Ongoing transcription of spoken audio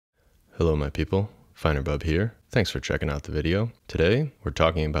Hello my people, FinerBub here. Thanks for checking out the video. Today, we're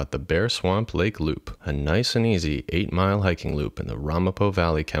talking about the Bear Swamp Lake Loop, a nice and easy 8-mile hiking loop in the Ramapo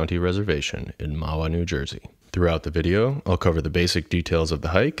Valley County Reservation in Mahwah, New Jersey. Throughout the video, I'll cover the basic details of the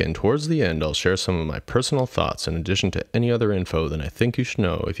hike, and towards the end, I'll share some of my personal thoughts in addition to any other info that I think you should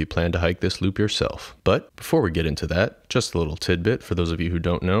know if you plan to hike this loop yourself. But before we get into that, just a little tidbit for those of you who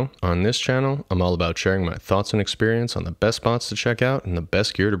don't know. On this channel, I'm all about sharing my thoughts and experience on the best spots to check out and the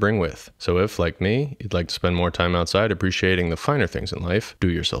best gear to bring with. So if, like me, you'd like to spend more time outside appreciating the finer things in life, do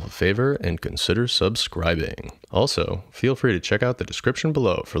yourself a favor and consider subscribing. Also, feel free to check out the description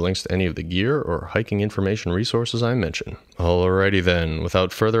below for links to any of the gear or hiking information resources I mention. Alrighty then,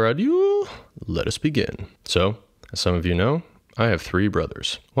 without further ado, let us begin. So, as some of you know, I have 3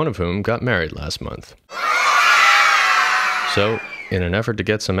 brothers, one of whom got married last month. So, in an effort to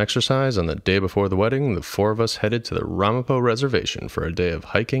get some exercise on the day before the wedding, the 4 of us headed to the Ramapo Reservation for a day of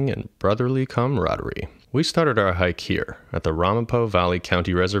hiking and brotherly camaraderie. We started our hike here at the Ramapo Valley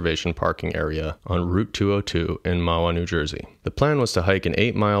County Reservation parking area on Route 202 in Mahwah, New Jersey. The plan was to hike an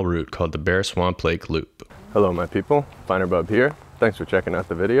 8-mile route called the Bear Swamp Lake Loop. Hello my people, FinerBub here. Thanks for checking out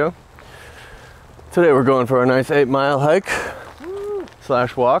the video. Today we're going for a nice 8-mile hike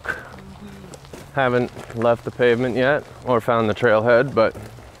 / walk. Haven't left the pavement yet or found the trailhead, but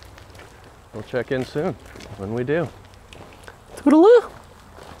we'll check in soon when we do. Toodaloo!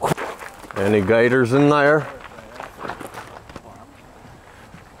 Any guiders in there?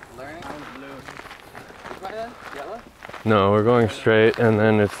 No, we're going straight, and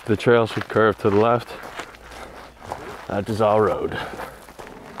then the trail should curve to the left. That is our road.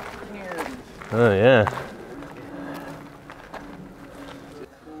 Oh yeah.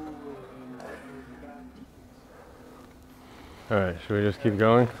 All right, should we just keep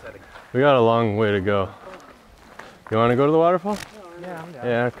going? We got a long way to go. You want to go to the waterfall? Yeah, I'm down.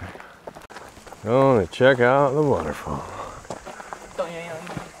 Yeah, okay. Going to check out the waterfall.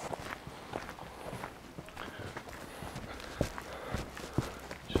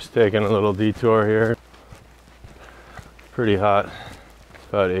 Just taking a little detour here. Pretty hot. It's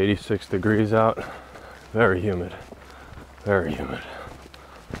about 86 degrees out. Very humid. Very humid.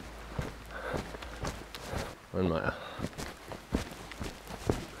 One mile.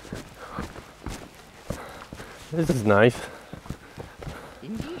 This is nice.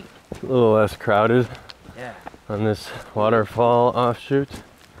 Indeed. A little less crowded. Yeah. On this waterfall offshoot.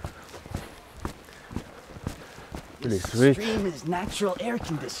 Pretty sweet. This stream is natural air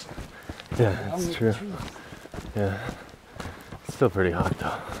conditioning. Yeah, that's true. Yeah. It's still pretty hot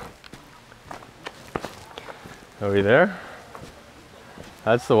though. Are we there?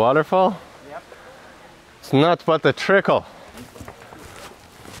 That's the waterfall? Yep. It's not but the trickle.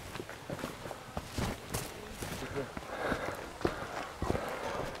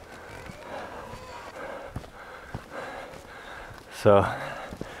 So,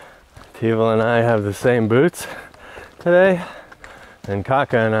 Tevel and I have the same boots today, and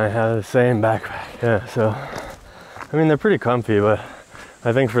Kaka and I have the same backpack. Yeah, so, I mean, they're pretty comfy, but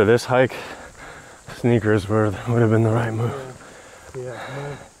I think for this hike, sneakers would have been the right move. Yeah,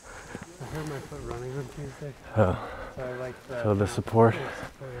 I hurt my foot running on Tuesday. Oh, So I like the, so the support.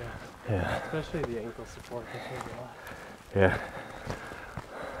 yeah. Yeah, Especially the ankle support. That's a lot. yeah.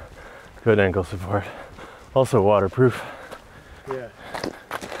 Good ankle support. Also waterproof. Yeah.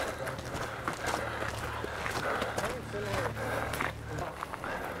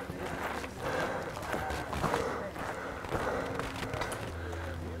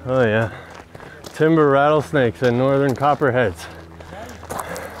 Oh yeah. Timber rattlesnakes and northern copperheads.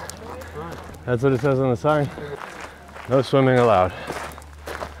 That's what it says on the sign. No swimming allowed.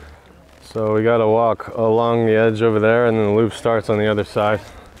 So we gotta walk along the edge over there, and then the loop starts on the other side.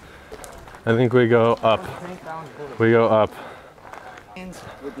 I think we go up. We go up.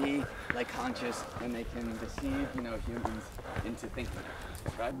 Would be like conscious, and they can deceive, humans into thinking,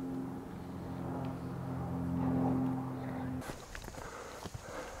 right?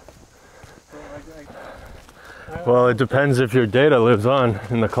 Well, it depends if your data lives on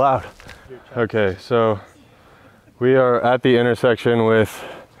in the cloud. Okay, so we are at the intersection with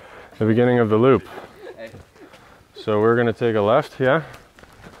the beginning of the loop. So we're gonna take a left, yeah?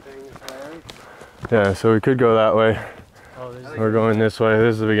 Yeah, so we could go that way. We're going this way.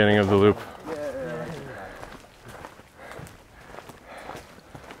 This is the beginning of the loop.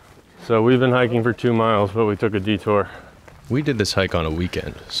 So we've been hiking for 2 miles, but we took a detour. We did this hike on a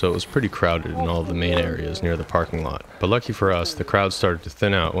weekend, so it was pretty crowded in all of the main areas near the parking lot. But lucky for us, the crowd started to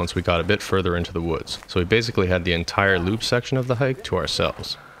thin out once we got a bit further into the woods. So we basically had the entire loop section of the hike to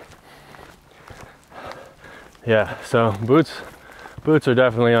ourselves. Yeah, so boots Boots are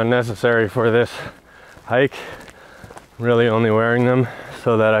definitely unnecessary for this hike. I'm really only wearing them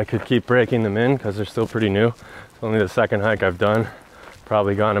so that I could keep breaking them in because they're still pretty new. It's only the second hike I've done.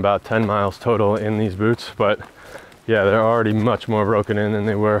 Probably gone about 10 miles total in these boots, but yeah, they're already much more broken in than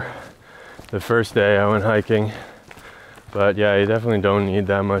they were the first day I went hiking. But yeah, you definitely don't need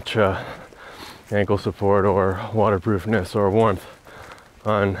that much ankle support or waterproofness or warmth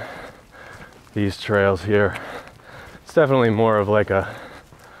on these trails here. It's definitely more of like a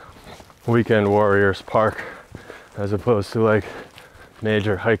weekend warriors park as opposed to like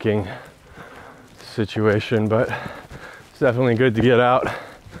major hiking situation, but it's definitely good to get out,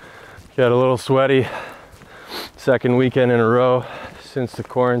 get a little sweaty. Second weekend in a row since the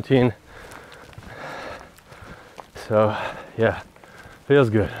quarantine, so yeah, feels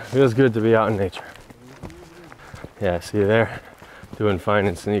good to be out in nature. Yeah, see there, doing fine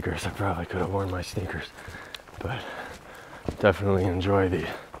in sneakers. I probably could have worn my sneakers, but definitely enjoy the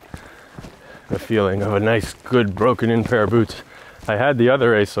feeling of a nice, good, broken-in pair of boots. I had the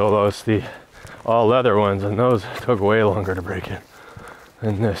other Asolos, the all-leather ones, and those took way longer to break in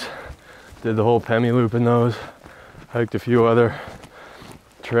than this. Did the whole Pemi loop in those, hiked a few other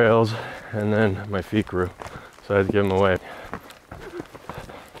trails, and then my feet grew, so I had to give them away.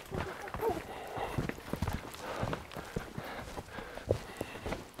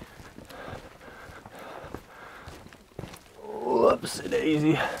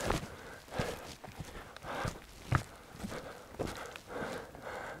 Whoopsie-daisy.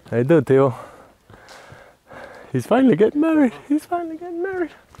 How you doing, Theo? He's finally getting married. He's finally getting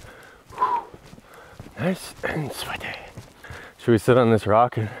married. Whew. Nice and sweaty. Should we sit on this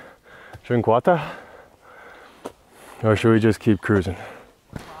rock and drink water? Or should we just keep cruising?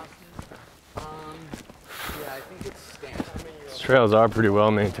 Yeah, I think it's standard. These trails are pretty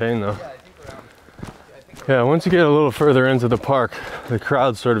well maintained though. Yeah, once you get a little further into the park, the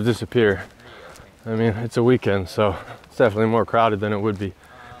crowds sort of disappear. I mean, it's a weekend, so it's definitely more crowded than it would be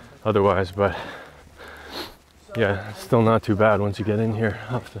otherwise, but yeah, it's still not too bad once you get in here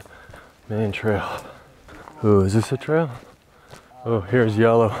off the main trail. Ooh, is this a trail? Oh, here's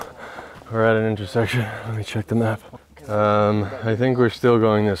yellow. We're at an intersection. Let me check the map. I think we're still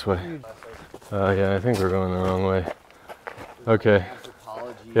going this way. Yeah, I think we're going the wrong way. Okay.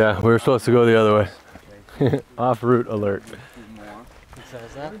 Yeah, we were supposed to go the other way. Off-route alert.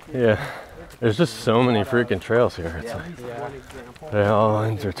 Yeah. There's just so many freaking trails here. It's like they all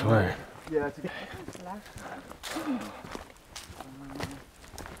intertwine.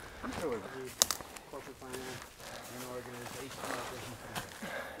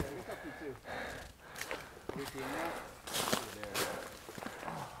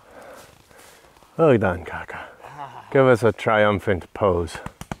 Well done, Kaka. Give us a triumphant pose.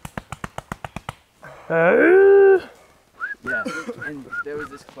 Yeah, and there was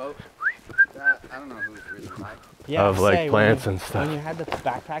this quote that I don't know who it was written by. Yeah, of like plants and stuff. When you had the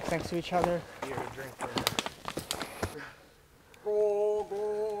backpacks next to each other, you were drinking.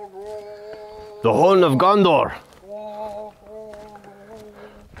 The Horn of Gondor.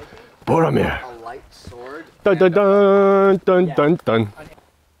 Boromir. A light sword. Dun dun dun dun dun dun.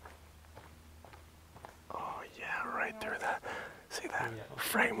 Oh yeah, right through that. See that?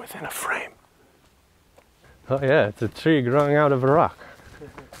 Frame within a frame. Oh yeah, it's a tree growing out of a rock. Wow,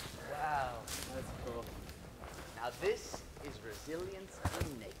 that's cool. Now this is resilience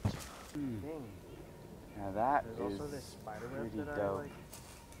in nature. Now that There's is also this spider web pretty that dope. I like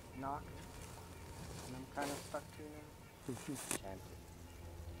knocked, and I'm kind of stuck to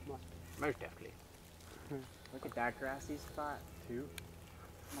now. Most definitely. Look at that grassy spot too.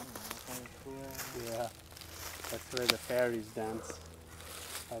 Yeah, that's where the fairies dance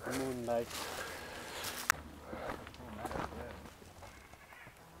at moonlight.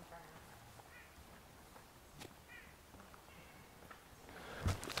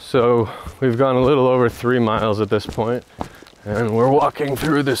 So we've gone a little over 3 miles at this point, and we're walking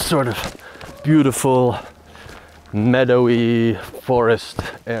through this sort of beautiful meadowy forest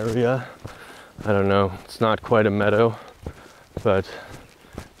area. I don't know, it's not quite a meadow, but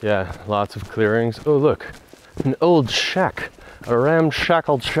yeah, lots of clearings. Oh look, an old shack, a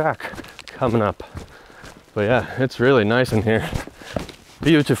ramshackled shack coming up. But yeah, it's really nice in here.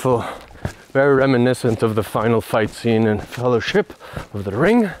 Beautiful, very reminiscent of the final fight scene in Fellowship of the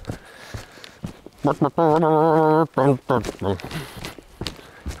Ring.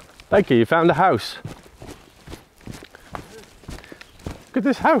 Thank you, you found a house. Look at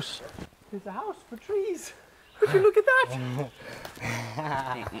this house. There's a house for trees. Would you look at that?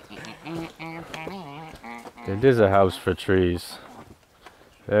 It is a house for trees.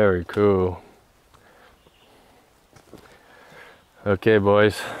 Very cool. Okay,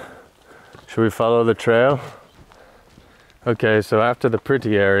 boys. Should we follow the trail? Okay, so after the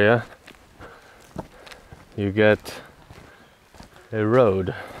pretty area, you get a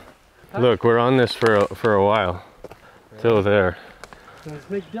road. Look, we're on this for a while. Till there. So let's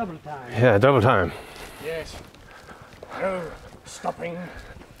make double time. Yeah, double time. Yes. No stopping.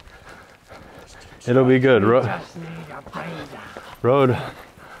 It'll be good. Just need a breather.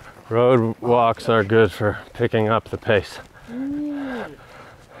 Road walks are good for picking up the pace.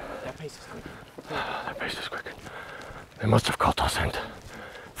 That pace is quick. That pace is quick. They must have caught us in.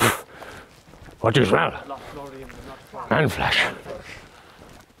 What do you smell? Man flesh.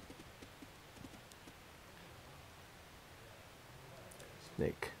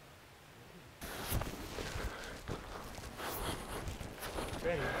 Snake.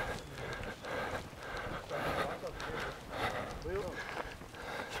 Ready.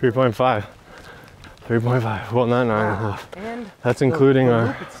 3.5. 3.5. Well, not 9.5. And That's including the our.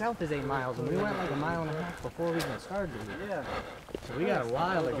 loop itself is 8 miles, and we went like a mile and a half before we even started. Yeah. So we got a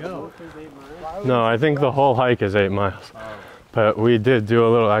while to go. No, I think the whole hike is 8 miles. But we did do a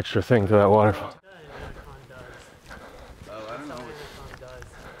little extra thing to that waterfall. Oh, I don't know.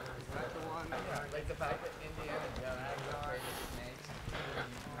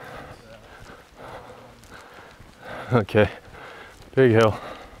 Okay. Big hill.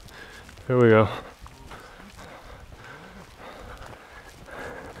 Here we go.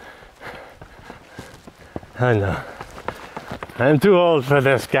 I know. I'm too old for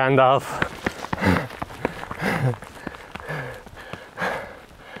this, Gandalf.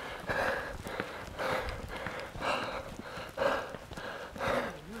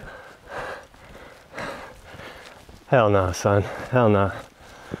 Hell no, son. Hell no.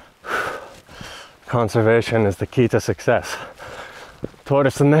 Conservation is the key to success.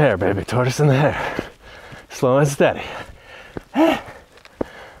 Tortoise in the hair, baby. Tortoise in the hair. Slow and steady.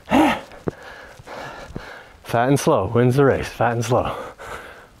 Fat and slow wins the race. Fat and slow.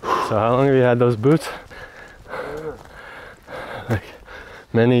 So how long have you had those boots? Like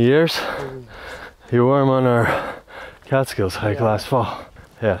many years. You wore them on our Catskills hike last fall.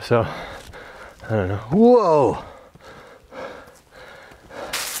 Yeah, so I don't know. Whoa!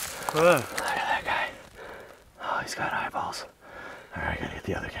 Look at that guy. Oh, he's got eyeballs. All right, I gotta get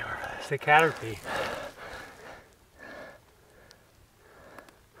the other camera for this. It's a caterpie.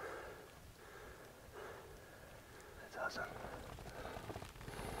 That's awesome.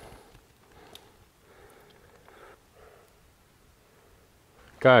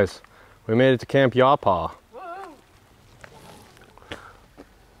 Guys, we made it to Camp Yawpaw.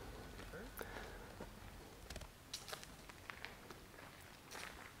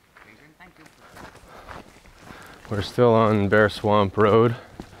 We're still on Bear Swamp Road.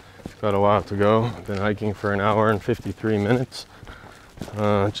 Got a while to go. Been hiking for 1 hour and 53 minutes.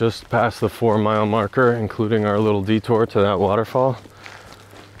 Just past the 4-mile marker, including our little detour to that waterfall.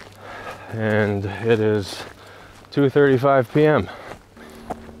 And it is 2:35 p.m.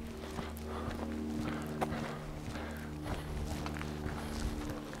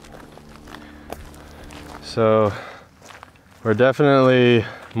 So we're definitely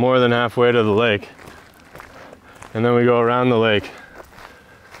more than halfway to the lake. And then we go around the lake.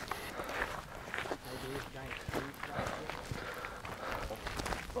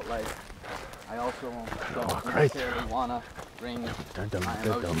 But like, I also don't right. necessarily want to bring my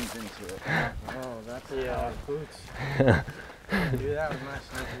emotions into it. Oh, that's Yeah. boots. Do that with my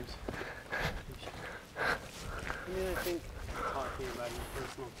sneakers. I mean, I think talking about your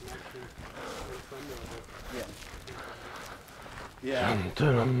personal connection and friend Yeah.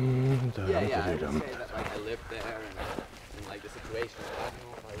 Dum, dum, Yeah, I would dum. say that like I lived there and like the situation. I don't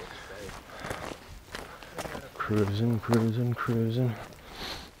know if I would say. Cruising, cruising, cruising.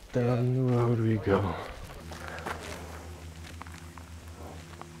 Down the road we go.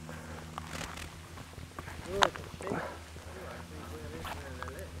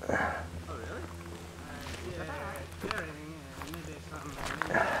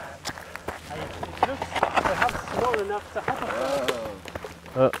 enough to hop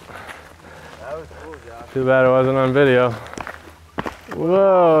Oh, That was cool, Josh. too bad it wasn't on video.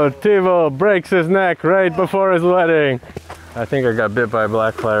 Whoa, Tivo breaks his neck right before his wedding. I think I got bit by a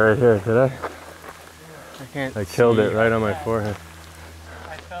black fly right here, did I? I can't I killed see. it right on my forehead.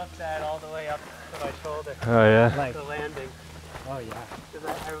 I felt that all the way up to my shoulder. Oh yeah? Like the landing. Oh yeah. Because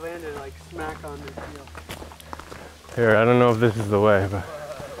I landed like smack on the heel. Here, I don't know if this is the way, but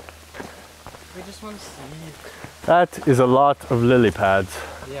We just want to see. that is a lot of lily pads.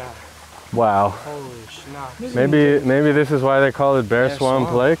 Yeah. Wow. Holy schnock. Maybe this is why they call it Bear Bear Swamp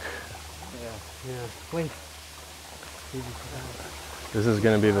Swamp. Lake. Yeah. Yeah. Wait. This is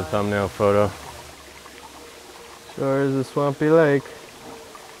gonna be the thumbnail photo. Sure is a swampy lake.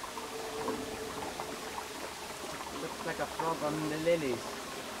 Looks like a frog on the lilies.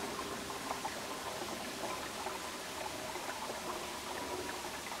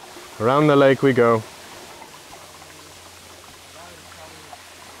 Around the lake we go. It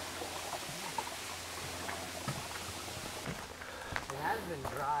has been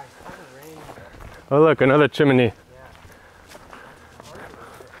dry. It hasn't rained. Oh look, another chimney.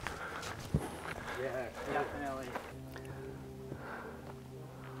 Yeah, definitely.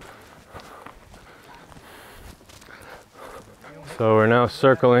 So we're now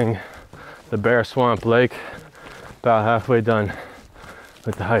circling the Bear Swamp Lake. About halfway done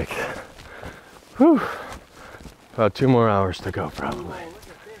with the hike. Whew. About 2 more hours to go probably. Oh, look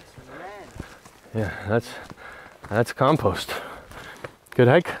at this, red. Yeah, that's compost. Good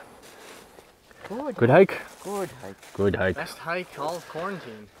hike? Good hike? Good hike. Good hike. Best hike all of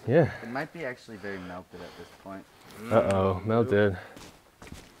quarantine. Yeah. It might be actually very melted at this point. Uh-oh, melted.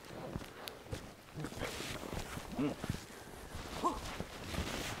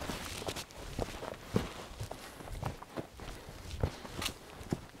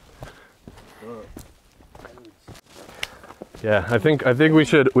 Yeah, I think we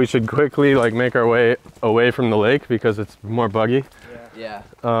should quickly like make our way away from the lake because it's more buggy. Yeah.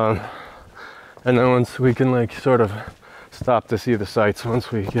 And then once we can like sort of stop to see the sights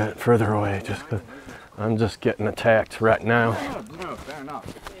once we get further away, just 'cause I'm just getting attacked right now. No, fair enough.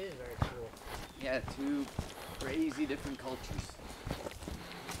 It is very cool. Yeah, 2 crazy different cultures.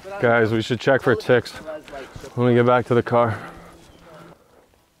 But Guys, we should check for ticks when we get back to the car.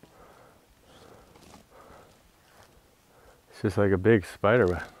 It's just like a big spider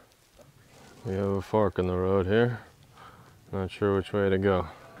web. We have a fork in the road here. Not sure which way to go.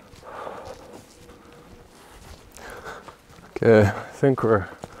 Okay, I think we're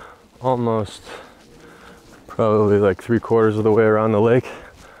almost probably like 3/4 of the way around the lake.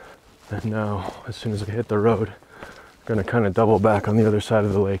 And now, as soon as we hit the road, we're gonna kind of double back on the other side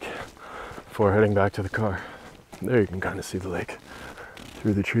of the lake before heading back to the car. There you can kind of see the lake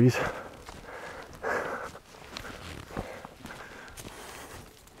through the trees.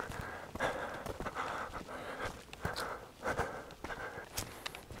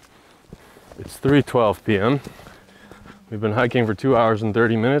 It's 3:12 p.m. We've been hiking for 2 hours and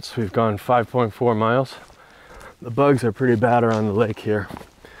 30 minutes. We've gone 5.4 miles. The bugs are pretty bad around the lake here.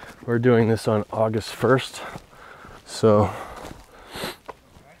 We're doing this on August 1st. So,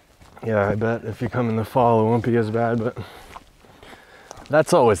 yeah, I bet if you come in the fall, it won't be as bad, but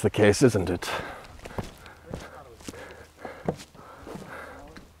that's always the case, isn't it?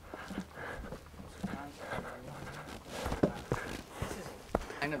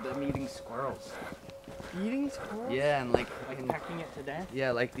 Kind of them eating squirrels. Eating squirrels? Yeah, and like Pecking it to death?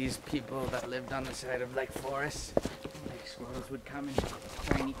 yeah, like these people that lived on the side of like forests. Like squirrels would come and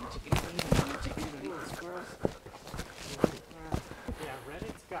try and eat the chickens, and the chickens would eat the squirrels. Yeah,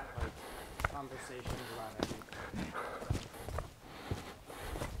 Reddit's got like conversations about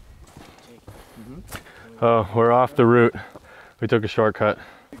everything. Oh, we're off the route. We took a shortcut.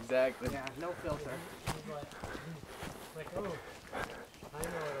 Exactly. Yeah, no filter. Like, oh, I know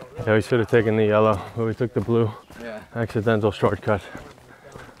it'll Yeah, we should have taken the yellow, but we took the blue. Yeah. Accidental shortcut.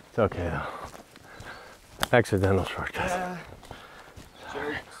 It's okay though. Accidental shortcut.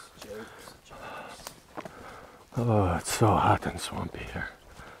 Jokes. Oh, it's so hot and swampy here.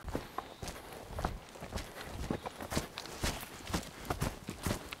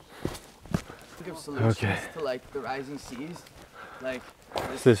 Think of solutions Okay. to like the rising seas. Like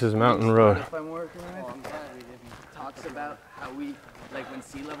This is Mountain big Road. startup I'm working with talks about how we like when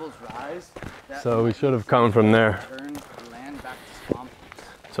sea levels rise. That So we should have come from there. turn the land back to swamp.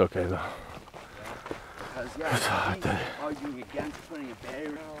 It's okay though. Because yeah, It's hot he's day. arguing against putting a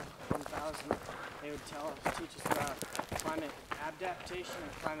barrier. 1000, they would teach us about climate adaptation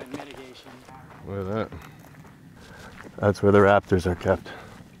and climate mitigation. Look at that. That's where the raptors are kept. So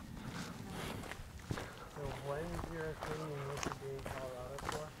when's your opinion we should be in Colorado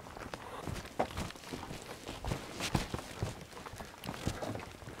for?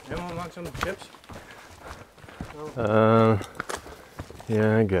 Anyone want some chips?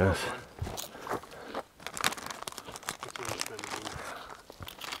 Yeah, I guess.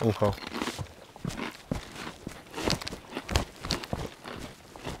 Okay.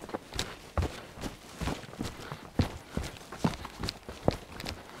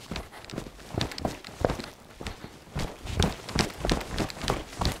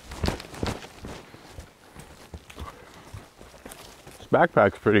 This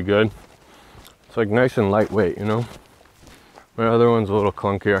backpack's pretty good. It's like nice and lightweight, you know? My other one's a little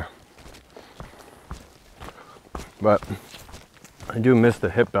clunkier. But I do miss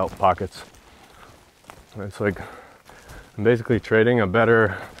the hip belt pockets. It's like I'm basically trading a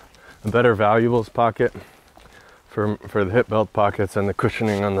better valuables pocket for the hip belt pockets and the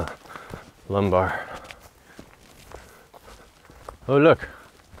cushioning on the lumbar. Oh look,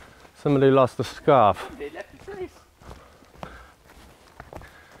 somebody lost a scarf. They left the place.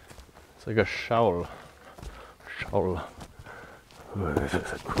 It's like a shawl. Shawl. Oh, this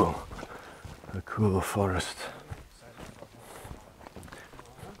is a cool forest.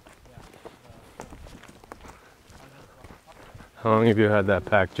 How long have you had that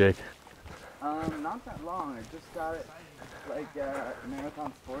pack, Jake? Not that long. I just got it like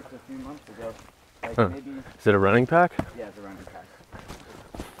Marathon Sports a few months ago. Like Huh. maybe, Is it a running pack? yeah, it's a running pack.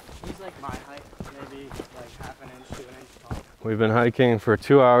 He's like my height, maybe like half an inch to an inch tall. We've been hiking for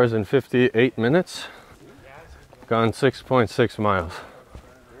 2 hours and 58 minutes. Gone 6.6 miles.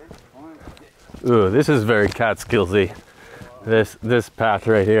 Ooh, this is very Catskillsy. This path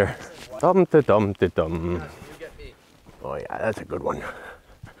right here. Dum-de-dum-de-dum. Oh yeah, that's a good one.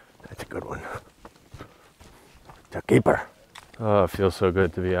 That's a good one. It's a keeper. Oh, it feels so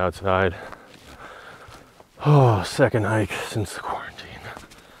good to be outside. Oh, second hike since the quarantine.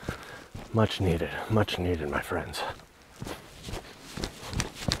 Much needed, my friends.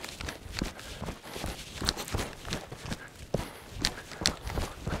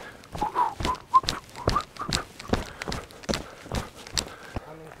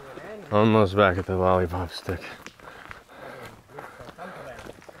 Almost back at the lollipop stick.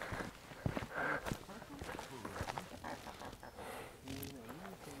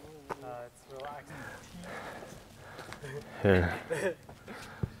 It's relaxing. Here.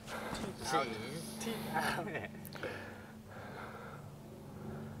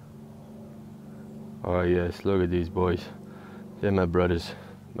 Oh yes, look at these boys. They're my brothers.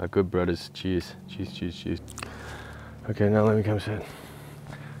 My good brothers. Cheese. Cheese, cheese, cheese. Okay, now let me come sit.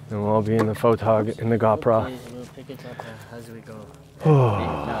 And we'll all be in the photog in the GoPro. We'll pick it up as we go.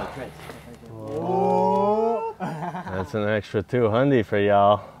 No, Chris. Oh. That's an extra 200 for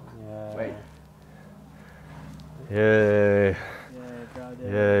y'all. Yeah. Wait. Yay.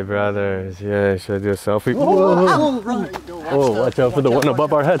 Yay, brothers. Yay, should I do a selfie? Oh, right. Oh, watch out for the one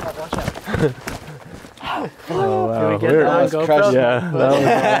above our head. Oh, wow. Can we get that on GoPro? Yeah,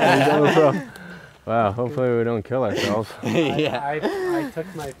 that was GoPro. Wow, hopefully we don't kill ourselves. Yeah. I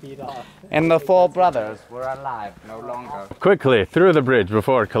took my feet off. And the four brothers were alive no longer. Quickly, through the bridge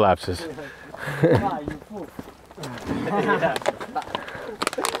before it collapses. Ah, you fool.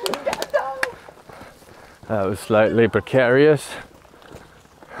 That was slightly precarious.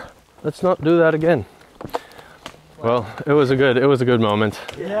 Let's not do that again. Well, it was a good moment.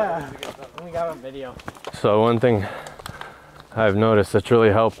 Yeah. We got a video. So one thing I've noticed that's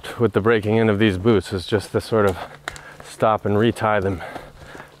really helped with the breaking in of these boots is just to sort of stop and retie them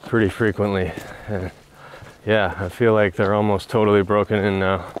pretty frequently. And yeah, I feel like they're almost totally broken in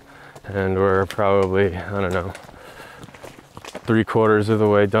now. And we're probably, I don't know, 3/4 of the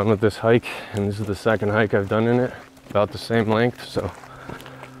way done with this hike. And this is the second hike I've done in it, about the same length. So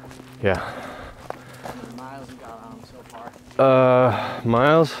yeah. How many miles you got on so far?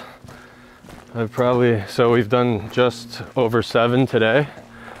 Miles, so we've done just over 7 today,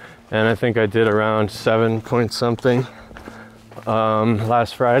 and I think I did around 7 point something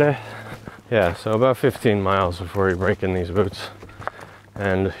last Friday. Yeah, so about 15 miles before you break in these boots.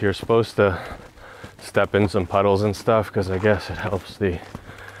 And you're supposed to step in some puddles and stuff because I guess it helps the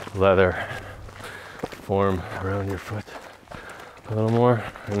leather form around your foot a little more,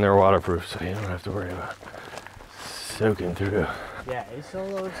 and they're waterproof, so you don't have to worry about soaking through. Yeah,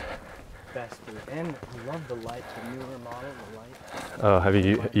 Asolo's best dude. And I love the light, the newer model, the light. Oh, have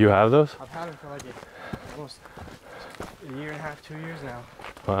you have those? I've had them for like almost a year and a half, 2 years now.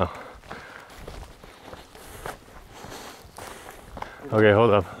 Wow. Okay,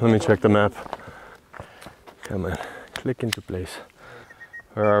 hold up. Let me check the map. Come on, click into place.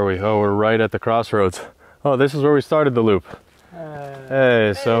 Where are we? Oh, we're right at the crossroads. Oh, this is where we started the loop.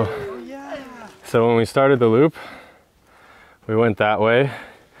 Hey, so when we started the loop, we went that way,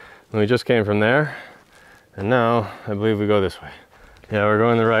 and we just came from there, and now I believe we go this way. Yeah, we're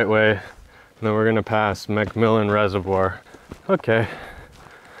going the right way, and then we're gonna pass Macmillan Reservoir. Okay,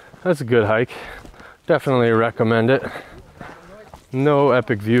 that's a good hike. Definitely recommend it. No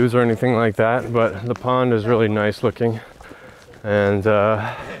epic views or anything like that, but the pond is really nice looking, and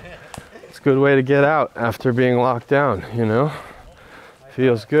it's a good way to get out after being locked down, you know?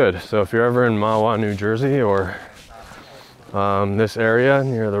 Feels good. So if you're ever in Mahwah, New Jersey, or this area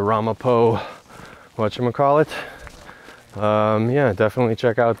near the Ramapo, whatchamacallit, Yeah, definitely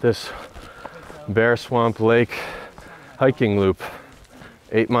check out this Bear Swamp Lake hiking loop,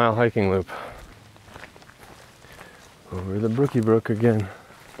 8-mile hiking loop. Over the Brookie Brook again.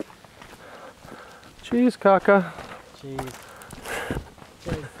 Cheese, Kaka. Cheese.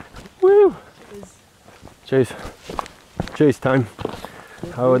 Cheese. Woo! Cheese. Chase. Chase time.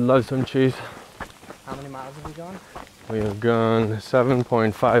 I would love some cheese. How many miles have we gone? We have gone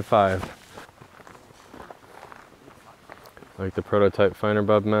 7.55. Like the prototype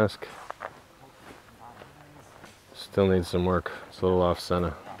FinerBub mask. Still needs some work. It's a little off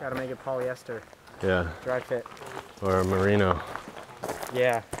center. Gotta make it polyester. Yeah. Dry fit. Or merino.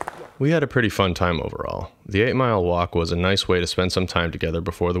 Yeah. We had a pretty fun time overall. The 8-mile walk was a nice way to spend some time together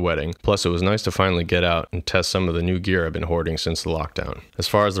before the wedding, plus it was nice to finally get out and test some of the new gear I've been hoarding since the lockdown. As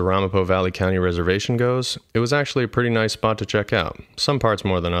far as the Ramapo Valley County Reservation goes, it was actually a pretty nice spot to check out. Some parts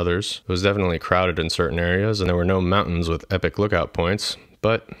more than others. It was definitely crowded in certain areas and there were no mountains with epic lookout points.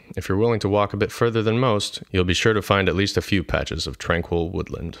 But if you're willing to walk a bit further than most, you'll be sure to find at least a few patches of tranquil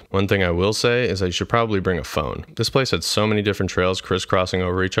woodland. One thing I will say is that you should probably bring a phone. This place had so many different trails crisscrossing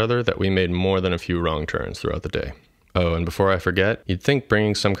over each other that we made more than a few wrong turns throughout the day. Oh, and before I forget, you'd think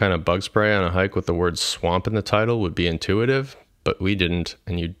bringing some kind of bug spray on a hike with the word swamp in the title would be intuitive, but we didn't,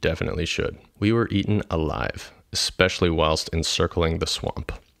 and you definitely should. We were eaten alive, especially whilst encircling the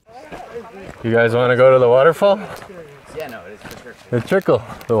swamp. You guys want to go to the waterfall? Yeah, no, it is for sure. The trickle,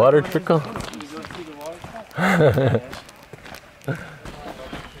 the water trickle.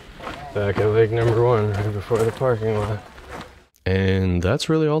 Back at lake number 1, right before the parking lot. And that's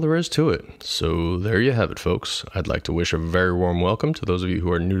really all there is to it. So there you have it, folks. I'd like to wish a very warm welcome to those of you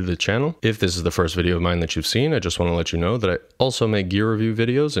who are new to the channel. If this is the first video of mine that you've seen, I just want to let you know that I also make gear review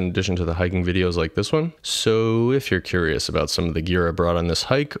videos in addition to the hiking videos like this one. So if you're curious about some of the gear I brought on this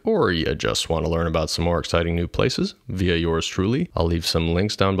hike, or you just want to learn about some more exciting new places via yours truly, I'll leave some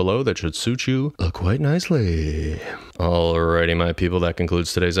links down below that should suit you quite nicely. Alrighty, my people, that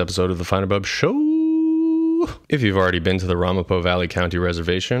concludes today's episode of the FinerBub Show. If you've already been to the Ramapo Valley County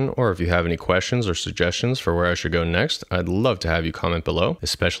Reservation, or if you have any questions or suggestions for where I should go next, I'd love to have you comment below,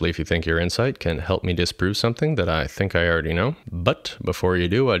 especially if you think your insight can help me disprove something that I think I already know. But before you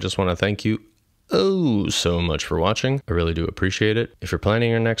do, I just want to thank you so much for watching. I really do appreciate it. If you're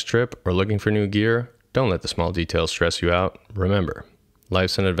planning your next trip or looking for new gear, don't let the small details stress you out. Remember,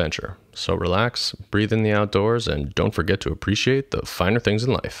 life's an adventure, so relax, breathe in the outdoors, and don't forget to appreciate the finer things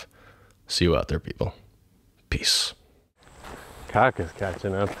in life. See you out there, people. Peace. Kaka's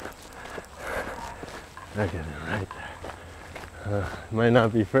catching up. Look at him right there. Might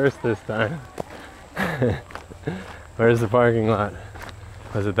not be first this time. Where's the parking lot?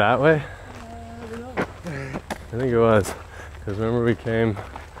 Was it that way? I don't know. I think it was. Because remember we came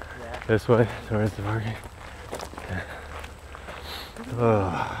this way towards the parking?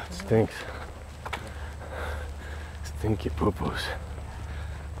 Oh, it stinks. Stinky poo-poos.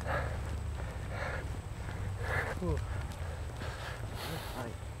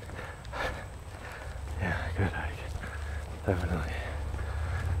 Yeah, good hike. Definitely.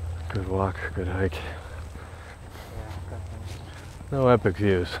 Good walk, good hike. No epic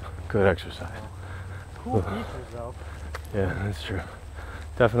views. Good exercise. Cool features though. Yeah, that's true.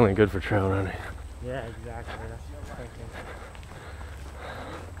 Definitely good for trail running. Yeah, exactly. That's what I was thinking.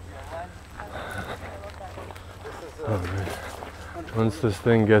 Oh man. Once this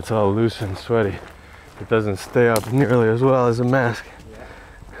thing gets all loose and sweaty, it doesn't stay up nearly as well as a mask.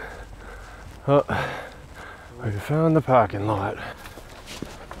 Oh, we found the parking lot.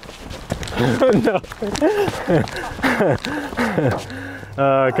 No.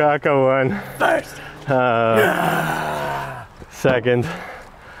 Kaka won. First. Second.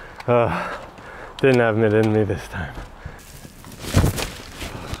 Didn't have it in me this time.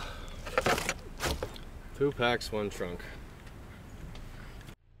 2 packs, 1 trunk.